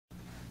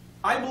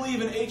I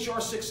believe in H.R.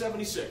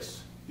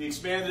 676, the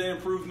Expanded and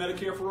Improved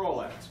Medicare for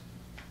All Act.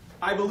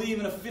 I believe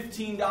in a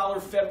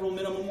 $15 federal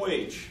minimum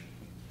wage.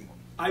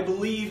 I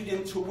believe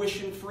in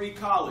tuition-free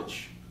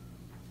college.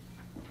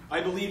 I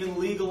believe in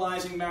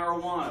legalizing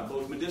marijuana,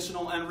 both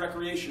medicinal and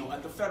recreational,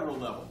 at the federal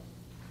level.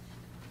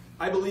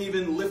 I believe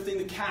in lifting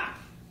the cap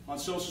on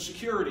Social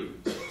Security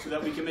so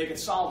that we can make it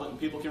solvent and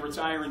people can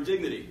retire in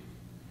dignity.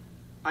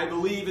 I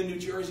believe in New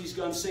Jersey's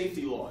gun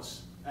safety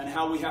laws and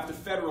how we have to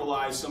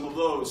federalize some of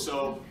those,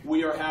 so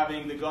we are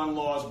having the gun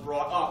laws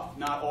brought up,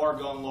 not our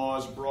gun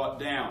laws brought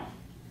down.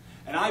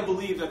 And I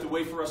believe that the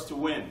way for us to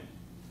win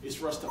is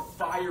for us to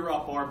fire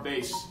up our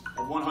base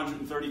of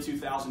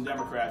 132,000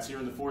 Democrats here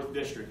in the 4th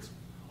District,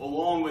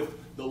 along with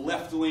the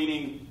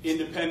left-leaning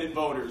independent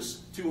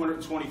voters,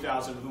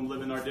 220,000 of whom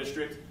live in our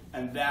district,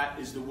 and that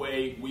is the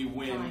way we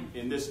win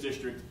in this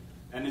district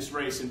and this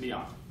race and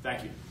beyond.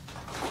 Thank you.